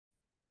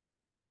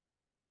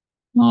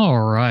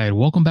All right,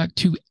 welcome back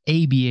to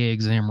ABA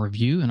exam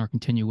review and our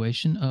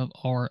continuation of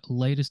our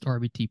latest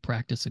RBT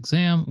practice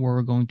exam, where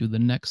we're going through the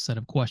next set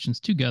of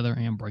questions together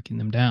and breaking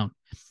them down.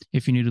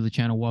 If you're new to the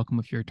channel, welcome.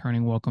 If you're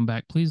returning, welcome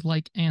back. Please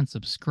like and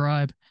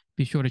subscribe.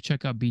 Be sure to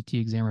check out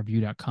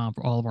btexamreview.com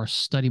for all of our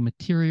study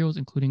materials,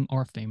 including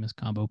our famous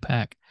combo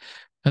pack.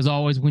 As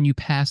always, when you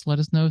pass, let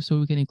us know so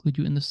we can include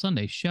you in the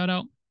Sunday shout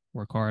out.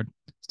 Work hard,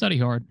 study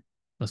hard.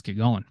 Let's get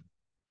going.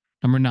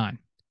 Number 9.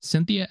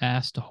 Cynthia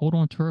asked to hold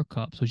on to her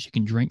cup so she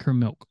can drink her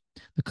milk.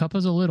 The cup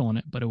has a lid on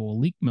it, but it will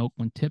leak milk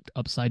when tipped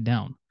upside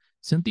down.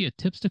 Cynthia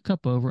tips the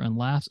cup over and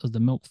laughs as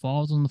the milk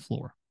falls on the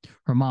floor.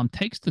 Her mom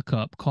takes the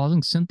cup,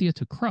 causing Cynthia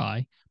to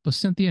cry, but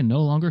Cynthia no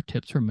longer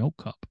tips her milk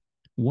cup.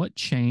 What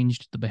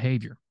changed the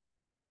behavior?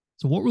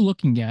 So what we're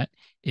looking at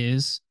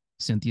is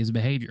Cynthia's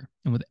behavior.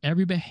 And with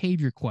every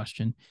behavior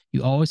question,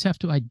 you always have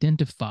to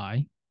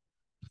identify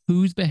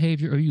whose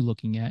behavior are you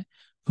looking at,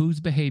 whose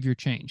behavior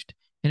changed.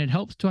 And it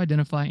helps to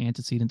identify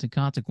antecedents and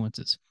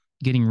consequences.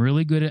 Getting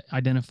really good at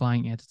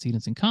identifying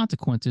antecedents and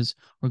consequences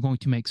are going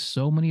to make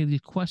so many of these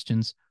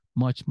questions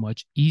much,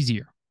 much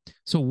easier.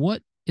 So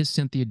what is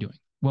Cynthia doing?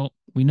 Well,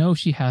 we know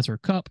she has her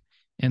cup,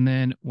 and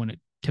then when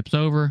it tips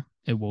over,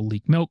 it will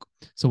leak milk.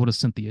 So what does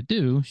Cynthia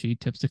do? She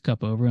tips the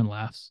cup over and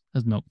laughs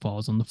as milk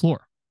falls on the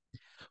floor.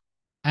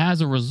 As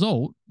a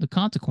result, the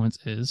consequence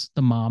is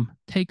the mom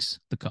takes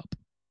the cup,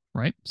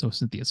 right? So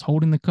Cynthia's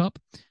holding the cup.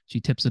 She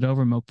tips it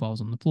over, milk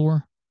falls on the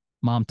floor.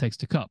 Mom takes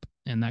the cup,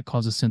 and that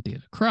causes Cynthia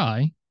to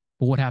cry.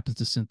 But what happens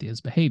to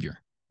Cynthia's behavior?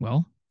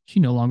 Well,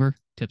 she no longer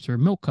tips her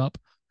milk cup.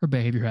 Her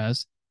behavior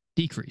has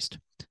decreased.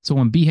 So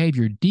when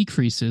behavior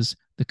decreases,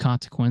 the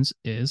consequence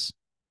is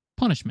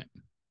punishment.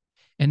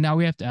 And now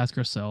we have to ask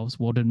ourselves,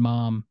 well, did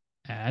mom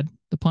add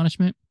the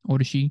punishment or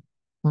did she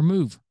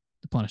remove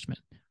the punishment?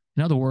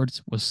 In other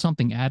words, was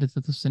something added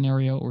to the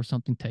scenario or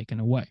something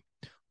taken away?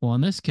 Well, in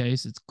this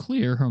case, it's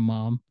clear her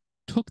mom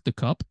took the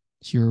cup.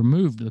 She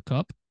removed the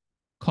cup,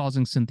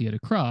 causing Cynthia to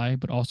cry,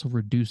 but also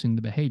reducing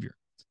the behavior.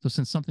 So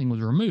since something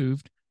was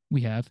removed,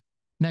 we have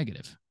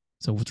negative.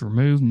 So what's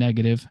removed,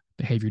 negative,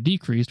 behavior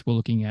decreased, we're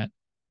looking at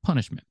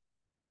punishment.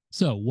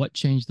 So what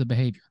changed the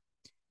behavior?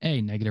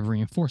 A, negative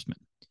reinforcement.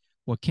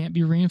 What can't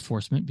be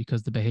reinforcement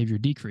because the behavior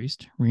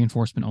decreased.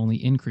 Reinforcement only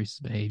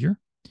increases behavior.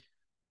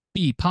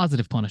 B,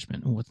 positive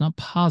punishment. Well, it's not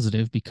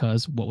positive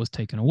because what was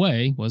taken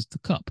away was the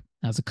cup.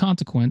 As a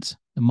consequence,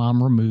 the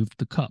mom removed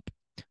the cup.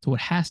 So it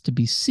has to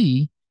be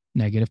C,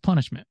 negative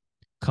punishment.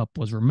 Cup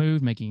was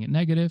removed, making it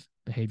negative.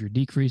 Behavior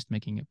decreased,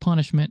 making it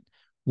punishment.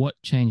 What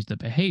changed the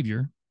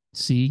behavior?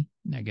 C,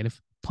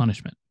 negative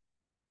punishment.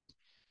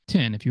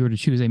 10. If you were to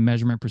choose a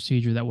measurement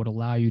procedure that would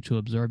allow you to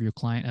observe your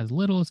client as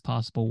little as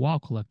possible while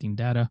collecting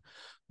data,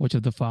 which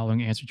of the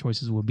following answer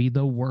choices would be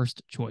the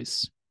worst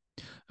choice?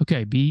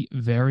 Okay, be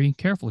very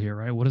careful here,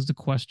 right? What is the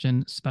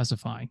question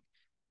specifying?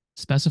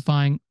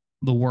 Specifying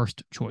the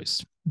worst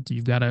choice. So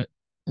you've got to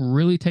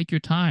really take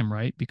your time,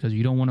 right? Because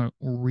you don't want to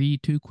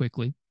read too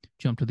quickly,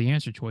 jump to the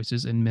answer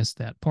choices, and miss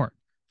that part.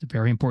 It's a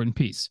very important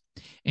piece.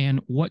 And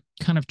what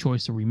kind of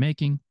choice are we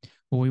making?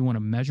 Well, we want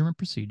a measurement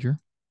procedure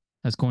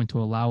that's going to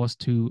allow us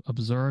to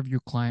observe your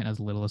client as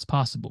little as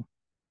possible.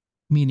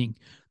 Meaning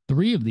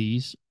 3 of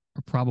these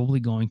are probably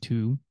going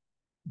to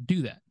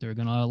do that. They're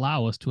going to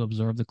allow us to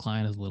observe the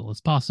client as little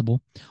as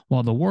possible,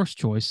 while the worst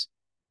choice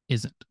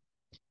isn't.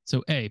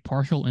 So A,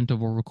 partial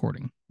interval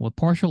recording. With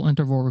partial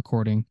interval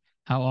recording,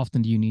 how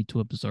often do you need to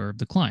observe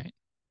the client?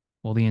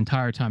 Well, the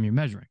entire time you're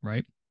measuring,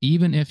 right?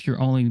 Even if you're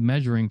only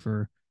measuring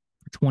for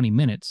 20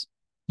 minutes,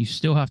 you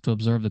still have to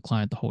observe the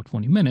client the whole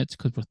 20 minutes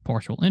because with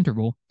partial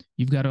interval,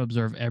 you've got to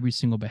observe every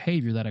single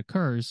behavior that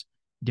occurs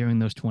during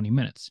those 20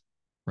 minutes,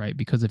 right?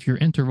 Because if your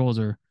intervals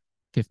are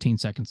 15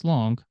 seconds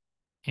long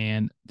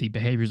and the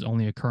behavior is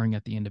only occurring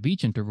at the end of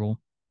each interval,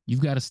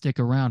 you've got to stick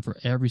around for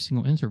every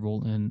single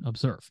interval and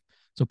observe.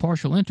 So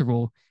partial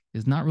interval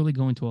is not really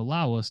going to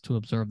allow us to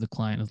observe the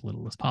client as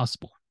little as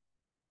possible.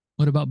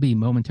 What about B,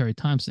 momentary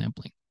time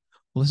sampling?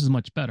 Well, this is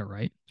much better,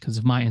 right? Because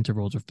if my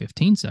intervals are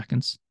 15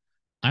 seconds,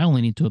 I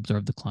only need to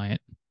observe the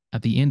client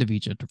at the end of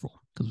each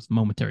interval. Because with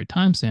momentary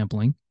time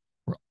sampling,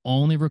 we're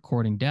only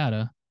recording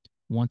data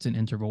once an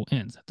interval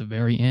ends. At the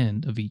very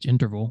end of each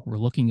interval, we're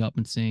looking up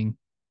and seeing,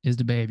 is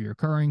the behavior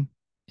occurring?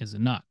 Is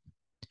it not?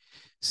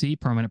 C,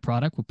 permanent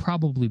product would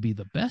probably be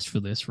the best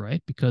for this,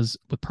 right? Because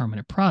with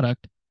permanent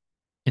product,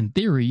 in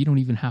theory, you don't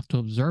even have to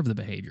observe the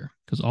behavior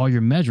because all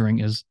you're measuring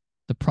is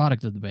the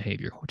product of the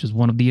behavior, which is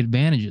one of the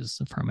advantages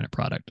of permanent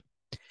product.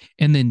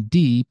 And then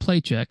D,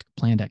 play check,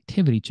 planned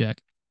activity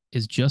check,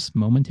 is just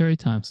momentary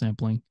time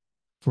sampling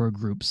for a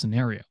group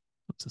scenario.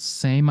 It's the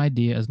same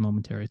idea as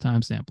momentary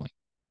time sampling.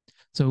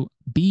 So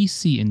B,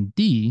 C, and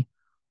D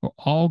are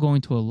all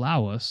going to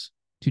allow us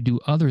to do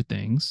other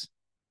things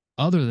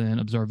other than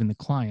observing the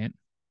client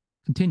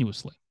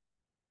continuously.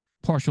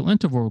 Partial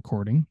interval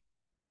recording,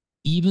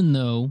 even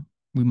though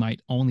we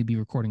might only be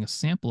recording a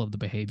sample of the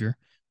behavior,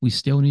 we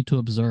still need to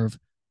observe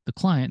the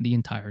client the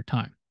entire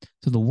time.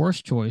 So the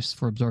worst choice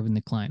for observing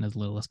the client as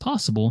little as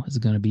possible is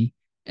going to be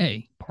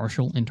A,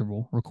 partial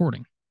interval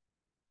recording.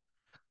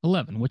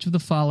 11. Which of the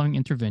following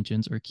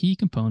interventions are key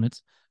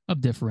components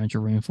of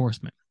differential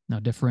reinforcement? Now,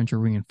 differential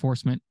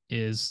reinforcement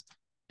is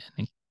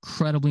an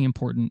incredibly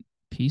important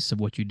piece of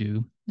what you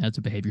do as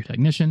a behavior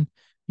technician.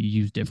 You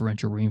use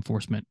differential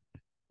reinforcement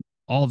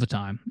all the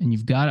time, and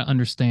you've got to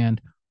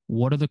understand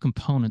what are the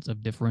components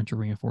of differential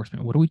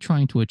reinforcement. What are we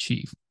trying to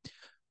achieve?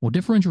 Well,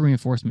 differential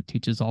reinforcement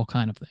teaches all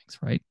kinds of things,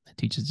 right? It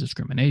teaches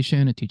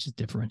discrimination, it teaches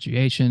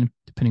differentiation.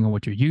 Depending on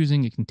what you're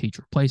using, it can teach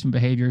replacement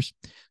behaviors.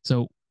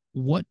 So,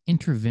 what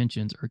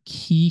interventions are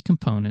key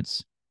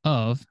components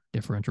of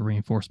differential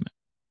reinforcement?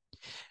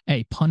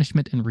 A,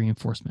 punishment and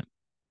reinforcement.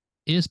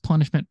 Is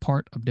punishment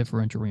part of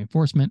differential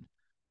reinforcement?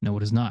 No,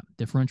 it is not.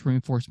 Differential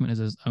reinforcement is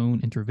its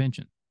own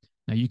intervention.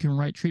 Now, you can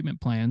write treatment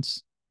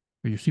plans,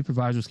 or your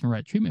supervisors can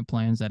write treatment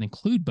plans that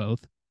include both,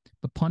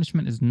 but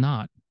punishment is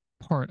not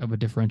part of a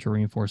differential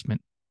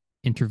reinforcement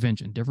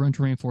intervention.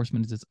 Differential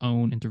reinforcement is its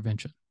own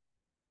intervention.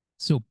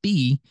 So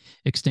B,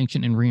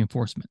 extinction and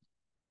reinforcement.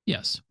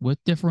 Yes,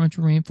 with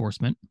differential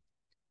reinforcement,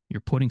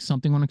 you're putting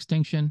something on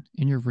extinction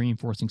and you're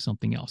reinforcing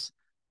something else.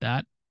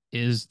 That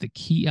is the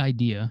key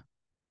idea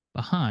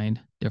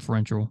behind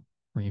differential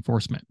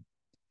reinforcement.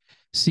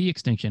 C,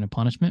 extinction and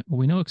punishment. Well,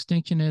 we know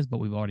extinction is, but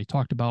we've already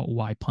talked about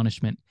why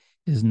punishment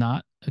is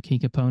not a key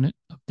component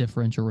of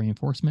differential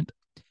reinforcement.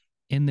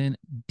 And then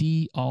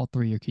D, all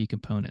three are key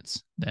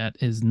components. That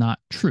is not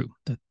true.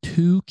 The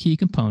two key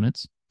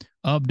components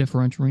of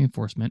differential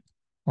reinforcement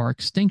are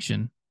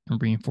extinction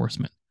and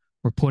reinforcement.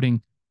 We're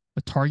putting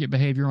a target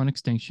behavior on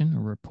extinction,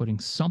 or we're putting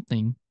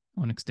something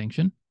on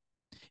extinction,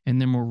 and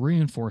then we're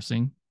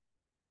reinforcing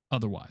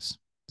otherwise.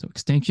 So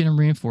extinction and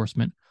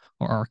reinforcement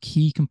are our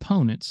key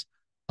components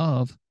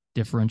of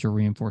differential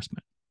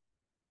reinforcement.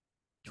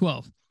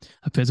 12.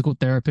 A physical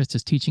therapist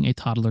is teaching a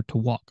toddler to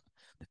walk.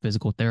 The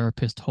physical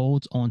therapist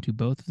holds onto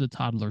both of the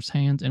toddler's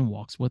hands and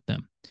walks with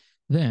them.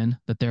 Then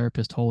the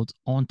therapist holds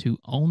onto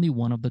only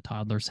one of the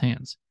toddler's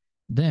hands.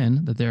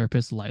 Then the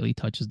therapist lightly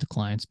touches the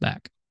client's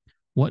back.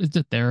 What is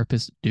the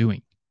therapist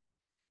doing?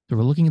 So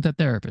we're looking at the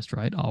therapist,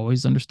 right?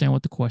 Always understand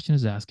what the question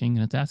is asking,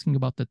 and it's asking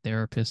about the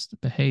therapist's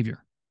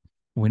behavior.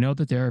 We know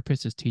the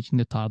therapist is teaching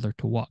the toddler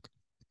to walk.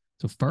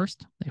 So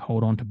first, they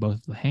hold on to both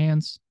of the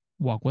hands,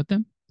 walk with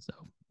them. So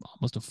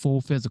almost a full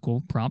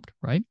physical prompt,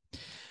 right?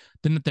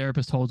 Then the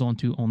therapist holds on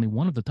to only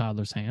one of the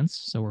toddler's hands.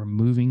 So we're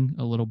moving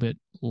a little bit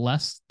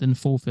less than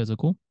full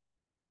physical.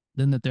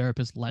 Then the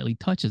therapist lightly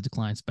touches the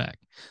client's back.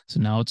 So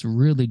now it's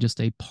really just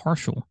a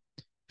partial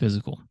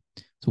physical.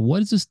 So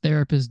what is this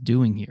therapist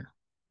doing here?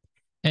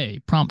 A,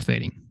 prompt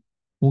fading.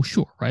 Well,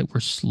 sure, right? We're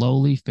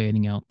slowly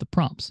fading out the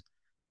prompts.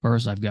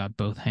 First, I've got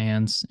both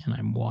hands and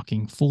I'm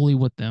walking fully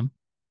with them.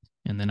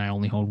 And then I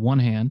only hold one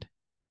hand.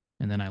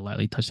 And then I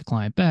lightly touch the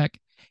client back.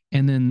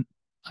 And then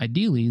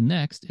ideally,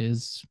 next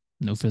is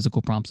no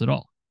physical prompts at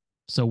all.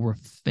 So we're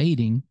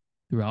fading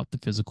throughout the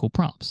physical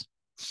prompts.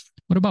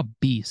 What about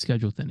B,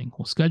 schedule thinning?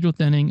 Well, schedule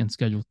thinning and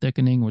schedule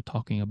thickening, we're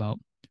talking about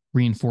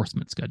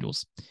reinforcement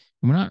schedules.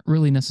 And we're not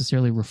really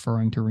necessarily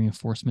referring to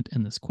reinforcement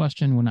in this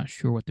question. We're not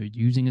sure what they're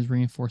using as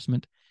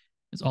reinforcement.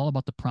 It's all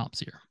about the prompts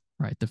here,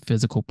 right? The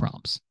physical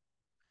prompts.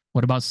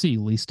 What about C,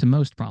 least to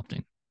most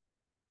prompting?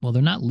 Well,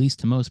 they're not least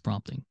to most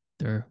prompting.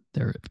 They're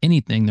if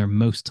anything, they're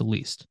most to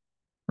least,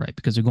 right?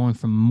 Because they're going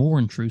from more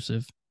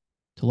intrusive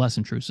to less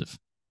intrusive.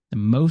 The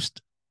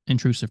most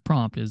intrusive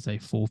prompt is a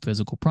full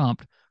physical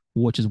prompt,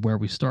 which is where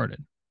we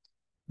started.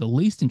 The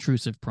least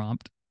intrusive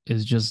prompt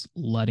is just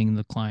letting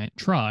the client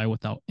try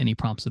without any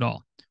prompts at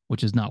all,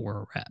 which is not where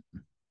we're at.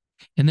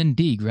 And then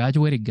D,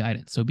 graduated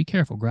guidance. So be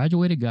careful.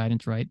 Graduated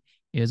guidance, right,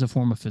 is a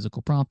form of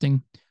physical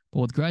prompting. But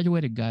with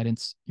graduated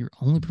guidance, you're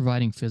only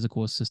providing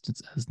physical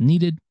assistance as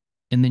needed,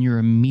 and then you're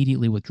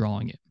immediately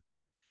withdrawing it.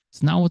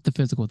 It's not what the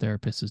physical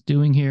therapist is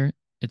doing here.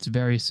 It's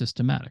very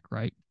systematic,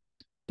 right?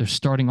 They're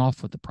starting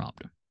off with the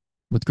prompt.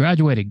 With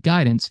graduated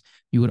guidance,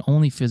 you would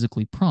only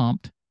physically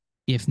prompt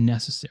if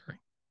necessary,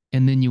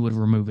 and then you would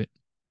remove it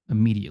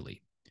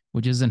immediately,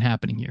 which isn't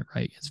happening here,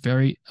 right? It's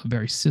a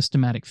very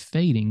systematic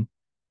fading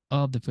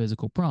of the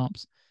physical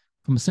prompts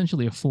from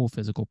essentially a full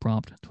physical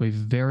prompt to a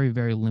very,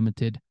 very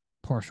limited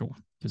partial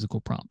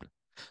physical prompt.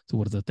 So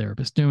what is the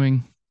therapist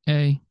doing?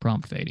 A,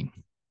 prompt fading.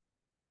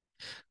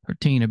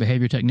 13, a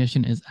behavior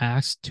technician is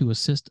asked to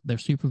assist their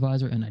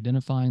supervisor in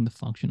identifying the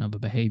function of a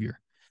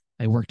behavior.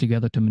 They work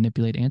together to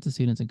manipulate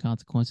antecedents and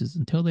consequences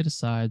until they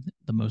decide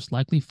the most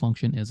likely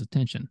function is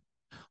attention.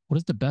 What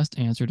is the best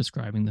answer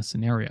describing this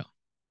scenario?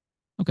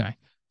 Okay,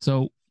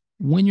 so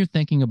when you're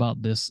thinking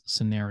about this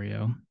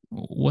scenario,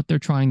 what they're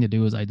trying to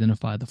do is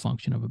identify the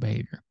function of a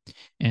behavior.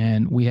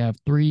 And we have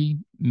three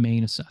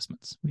main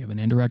assessments. We have an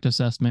indirect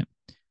assessment,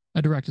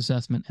 a direct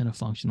assessment, and a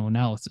functional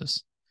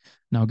analysis.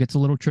 Now, it gets a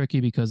little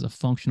tricky because a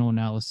functional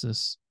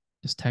analysis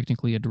is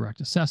technically a direct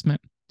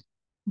assessment,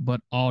 but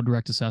all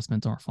direct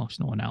assessments aren't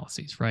functional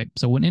analyses, right?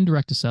 So an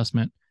indirect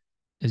assessment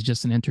is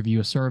just an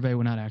interview, a survey.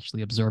 We're not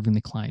actually observing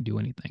the client do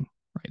anything,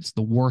 right? It's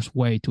the worst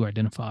way to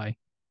identify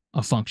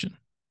a function.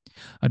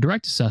 A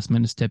direct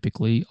assessment is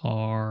typically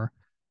our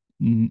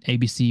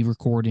ABC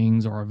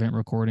recordings or event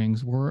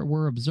recordings.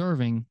 We're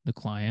observing the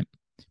client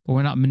but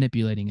we're not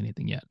manipulating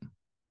anything yet.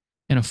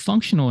 In a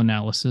functional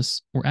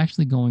analysis, we're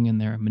actually going in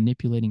there and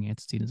manipulating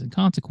antecedents and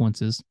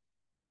consequences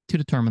to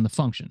determine the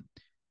function.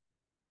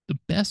 The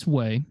best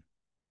way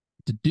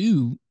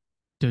to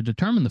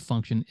determine the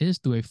function is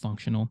through a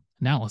functional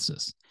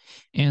analysis.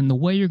 And the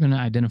way you're going to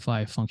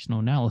identify a functional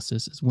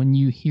analysis is when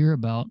you hear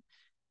about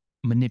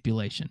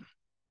manipulation.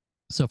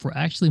 So if we're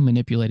actually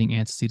manipulating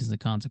antecedents and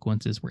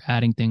consequences, we're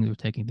adding things, we're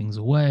taking things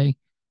away,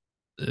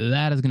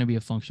 that is going to be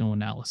a functional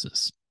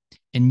analysis.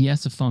 And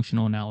yes, a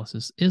functional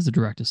analysis is a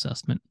direct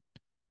assessment,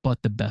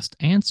 but the best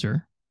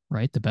answer,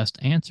 right? The best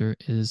answer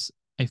is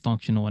a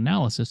functional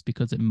analysis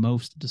because it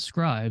most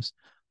describes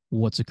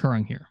what's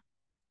occurring here.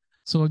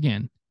 So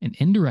again, an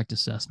indirect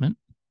assessment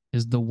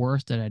is the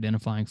worst at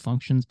identifying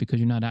functions because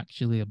you're not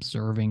actually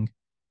observing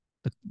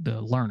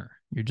the learner.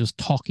 You're just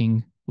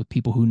talking with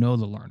people who know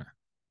the learner,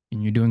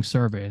 and you're doing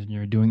surveys, and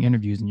you're doing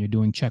interviews, and you're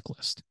doing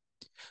checklists.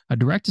 A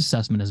direct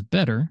assessment is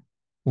better.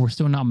 We're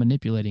still not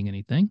manipulating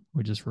anything.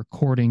 We're just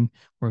recording.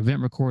 We're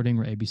event recording.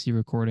 We're ABC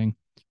recording.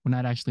 We're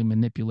not actually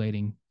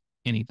manipulating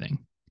anything.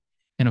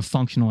 In a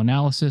functional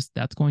analysis,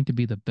 that's going to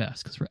be the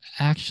best because we're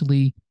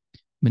actually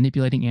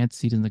manipulating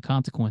antecedents and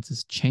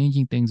consequences,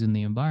 changing things in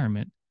the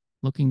environment,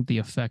 looking at the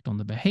effect on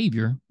the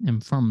behavior,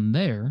 and from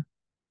there,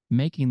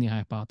 making the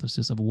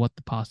hypothesis of what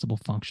the possible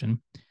function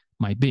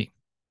might be.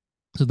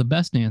 So the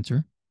best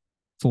answer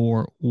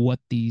for what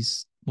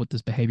this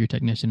behavior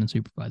technician and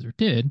supervisor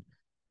did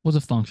was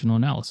a functional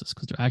analysis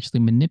because they're actually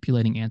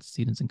manipulating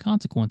antecedents and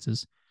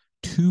consequences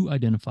to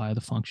identify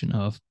the function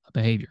of a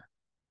behavior.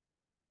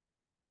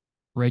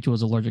 Rachel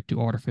is allergic to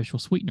artificial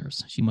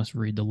sweeteners. She must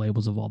read the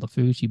labels of all the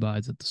food she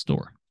buys at the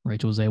store.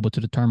 Rachel is able to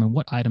determine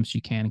what items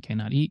she can and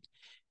cannot eat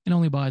and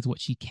only buys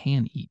what she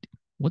can eat.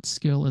 What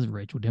skill is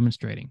Rachel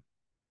demonstrating?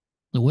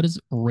 So what is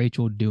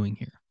Rachel doing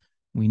here?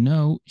 We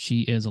know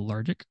she is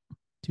allergic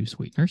to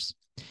sweeteners,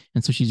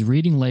 and so she's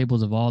reading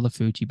labels of all the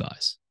food she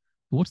buys.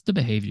 What's the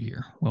behavior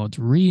here? Well, it's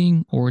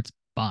reading or it's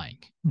buying,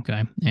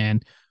 okay?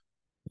 And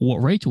what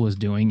Rachel is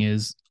doing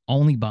is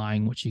only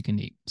buying what she can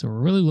eat. So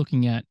we're really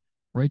looking at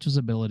Rachel's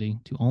ability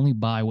to only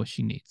buy what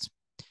she needs.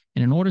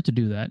 And in order to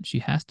do that, she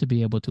has to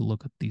be able to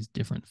look at these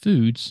different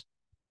foods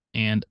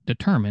and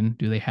determine,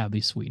 do they have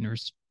these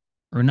sweeteners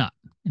or not?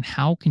 And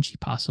how can she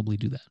possibly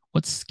do that?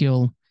 What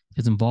skill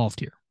is involved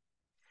here?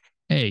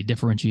 A,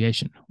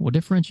 differentiation. Well,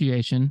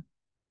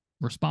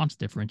 response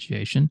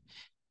differentiation,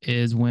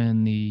 is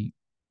when the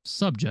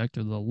subject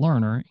or the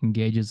learner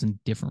engages in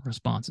different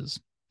responses.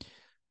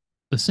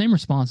 The same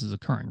response is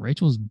occurring.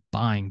 Rachel is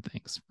buying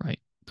things, right?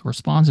 The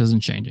response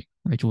isn't changing.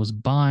 Rachel is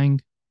buying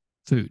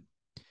food.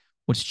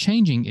 What's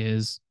changing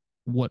is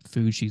what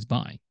food she's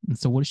buying. And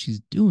so what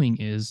she's doing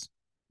is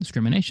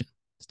discrimination,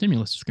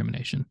 stimulus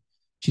discrimination.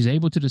 She's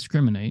able to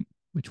discriminate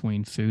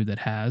between food that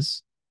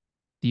has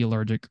the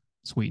allergic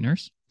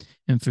sweeteners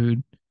and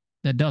food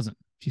that doesn't.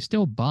 She's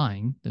still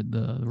buying.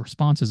 The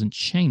response isn't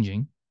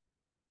changing.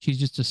 She's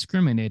just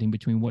discriminating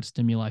between what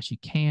stimuli she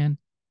can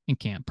and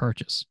can't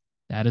purchase.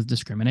 That is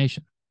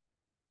discrimination.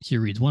 She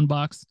reads one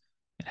box,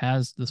 it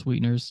has the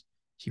sweeteners.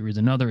 She reads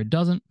another, it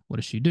doesn't. What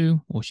does she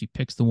do? Well, she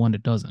picks the one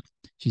that doesn't.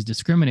 She's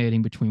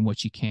discriminating between what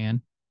she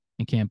can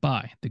and can't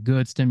buy, the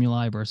good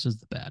stimuli versus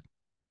the bad.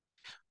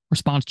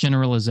 Response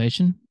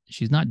generalization.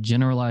 She's not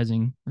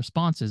generalizing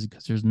responses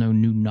because there's no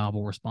new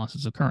novel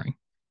responses occurring.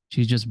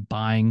 She's just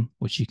buying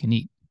what she can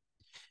eat.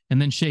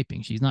 And then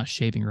shaping. She's not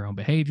shaping her own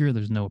behavior.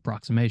 There's no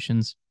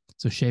approximations.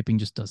 So shaping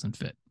just doesn't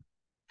fit.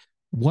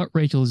 What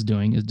Rachel is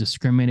doing is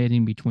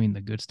discriminating between the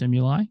good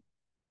stimuli,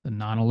 the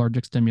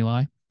non-allergic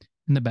stimuli,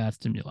 and the bad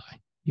stimuli,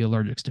 the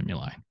allergic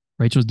stimuli.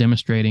 Rachel's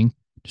demonstrating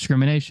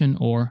discrimination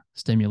or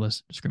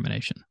stimulus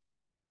discrimination.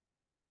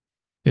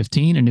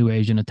 15, a new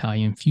Asian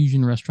Italian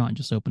fusion restaurant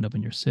just opened up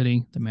in your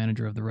city. The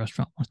manager of the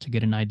restaurant wants to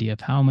get an idea of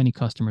how many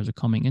customers are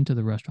coming into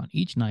the restaurant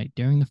each night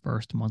during the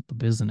first month of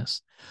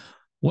business.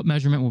 What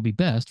measurement will be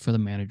best for the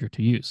manager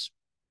to use?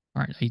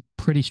 All right, a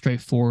pretty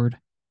straightforward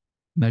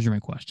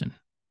measurement question.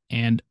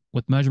 And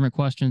with measurement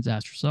questions,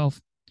 ask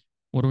yourself,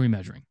 what are we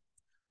measuring?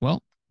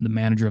 Well, the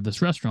manager of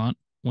this restaurant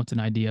wants an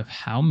idea of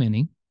how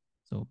many.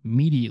 So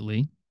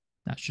immediately,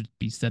 that should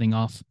be setting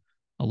off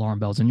alarm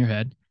bells in your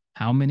head.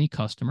 How many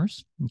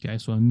customers? Okay,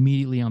 so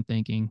immediately I'm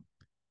thinking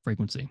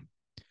frequency.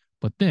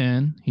 But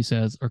then he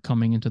says are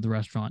coming into the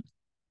restaurant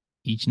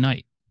each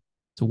night.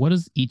 So what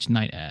does each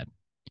night add?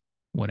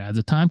 What adds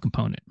a time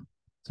component?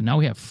 So now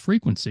we have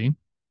frequency,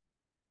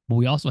 but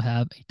we also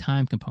have a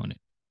time component,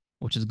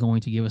 which is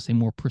going to give us a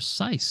more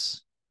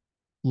precise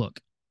look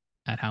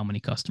at how many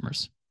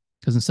customers.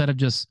 Because instead of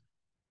just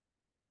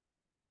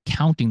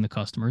counting the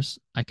customers,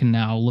 I can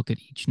now look at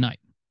each night,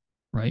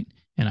 right?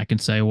 And I can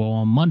say, well,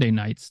 on Monday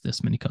nights,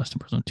 this many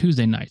customers, on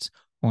Tuesday nights,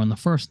 or on the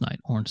first night,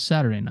 or on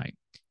Saturday night.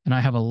 And I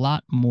have a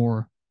lot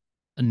more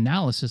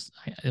analysis.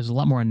 There's a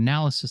lot more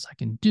analysis I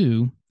can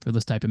do for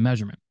this type of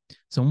measurement.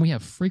 So when we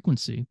have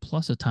frequency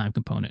plus a time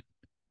component,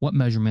 what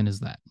measurement is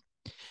that?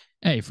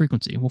 A,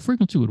 frequency. Well,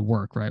 frequency would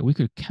work, right? We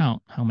could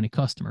count how many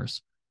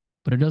customers,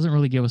 but it doesn't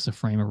really give us a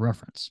frame of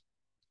reference.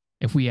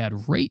 If we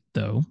add rate,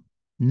 though,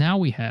 Now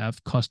we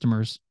have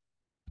customers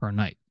per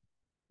night,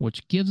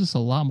 which gives us a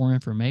lot more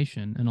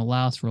information and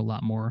allows for a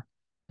lot more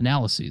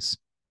analyses.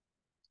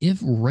 If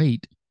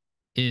rate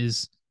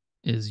is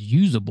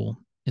usable,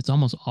 it's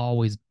almost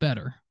always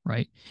better,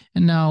 right?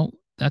 And now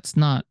that's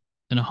not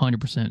an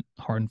 100%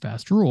 hard and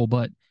fast rule,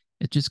 but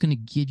it's just going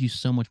to give you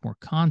so much more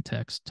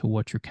context to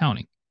what you're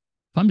counting.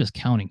 If I'm just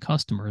counting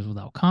customers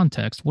without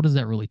context, what is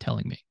that really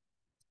telling me?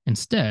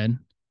 Instead,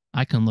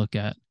 I can look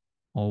at,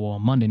 oh, well,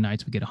 on Monday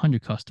nights, we get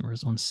 100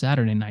 customers. On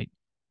Saturday night,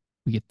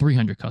 we get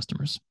 300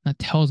 customers. That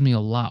tells me a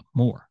lot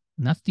more.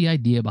 And that's the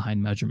idea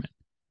behind measurement.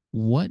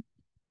 What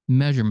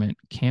measurement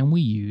can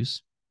we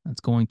use that's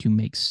going to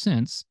make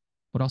sense,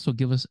 but also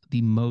give us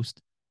the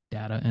most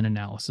data and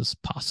analysis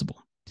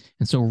possible?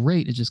 And so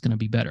rate is just going to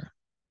be better.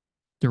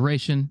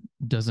 Duration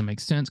doesn't make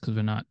sense because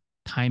we're not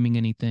timing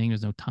anything.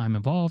 There's no time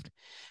involved.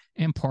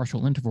 And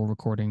partial interval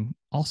recording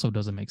also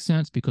doesn't make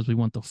sense because we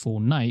want the full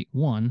night,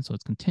 one, so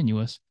it's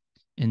continuous,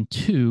 and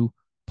two,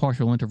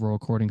 partial interval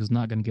recording is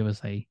not going to give us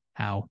a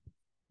how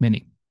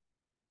many.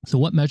 So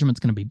what measurement's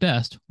going to be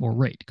best? Well,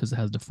 rate, because it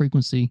has the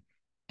frequency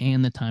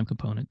and the time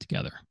component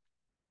together.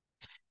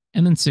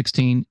 And then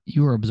 16,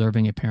 you are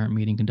observing a parent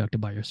meeting conducted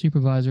by your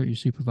supervisor. Your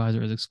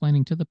supervisor is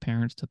explaining to the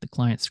parents that the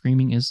client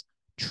screaming is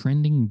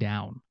trending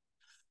down.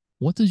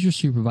 What does your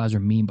supervisor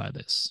mean by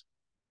this?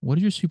 What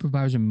does your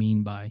supervisor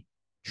mean by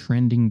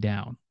trending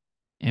down?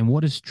 And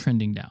what is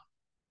trending down?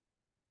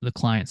 The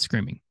client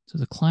screaming. So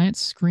the client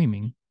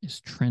screaming is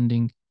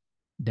trending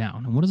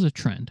down. And what is a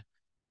trend?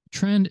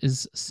 Trend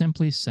is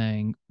simply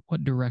saying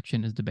what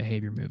direction is the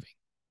behavior moving?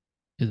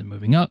 Is it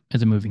moving up?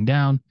 Is it moving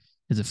down?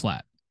 Is it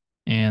flat?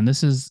 And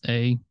this is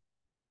a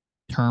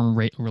term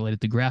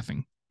related to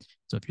graphing.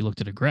 So if you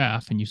looked at a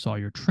graph and you saw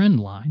your trend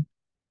line,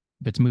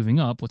 if it's moving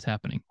up, what's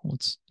happening? Well,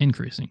 it's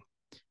increasing.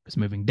 If it's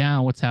moving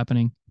down, what's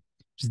happening?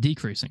 It's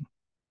decreasing.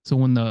 So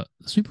when the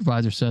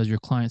supervisor says your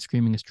client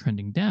screaming is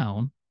trending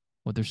down,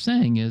 what they're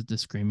saying is the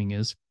screaming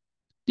is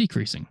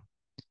decreasing.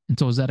 And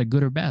so is that a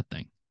good or bad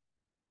thing?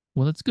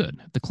 Well, that's good.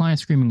 If the client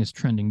screaming is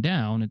trending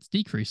down, it's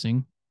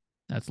decreasing,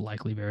 that's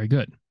likely very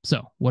good.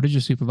 So what does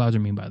your supervisor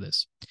mean by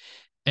this?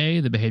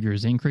 A, the behavior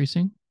is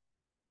increasing?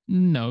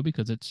 No,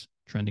 because it's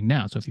trending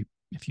down. So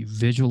if you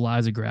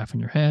visualize a graph in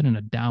your head and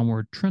a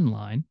downward trend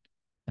line,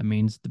 that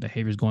means the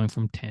behavior is going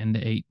from 10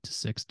 to 8 to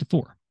 6 to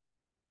 4.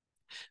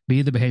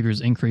 B, the behavior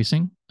is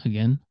increasing?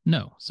 Again,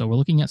 no. So we're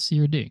looking at C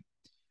or D.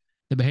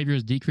 The behavior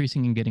is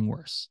decreasing and getting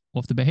worse.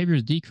 Well, if the behavior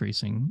is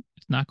decreasing,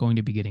 it's not going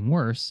to be getting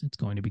worse, it's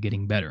going to be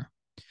getting better.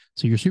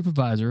 So your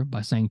supervisor,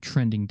 by saying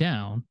trending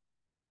down,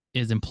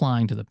 is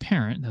implying to the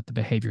parent that the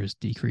behavior is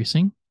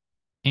decreasing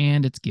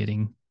and it's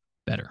getting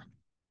better.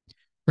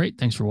 Great.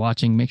 Thanks for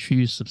watching. Make sure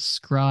you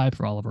subscribe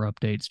for all of our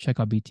updates. Check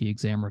out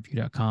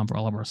btexamreview.com for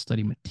all of our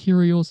study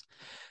materials.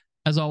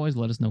 As always,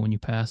 let us know when you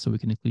pass so we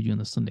can include you in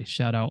the Sunday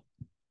shout out.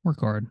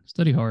 Work hard,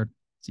 study hard.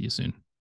 See you soon.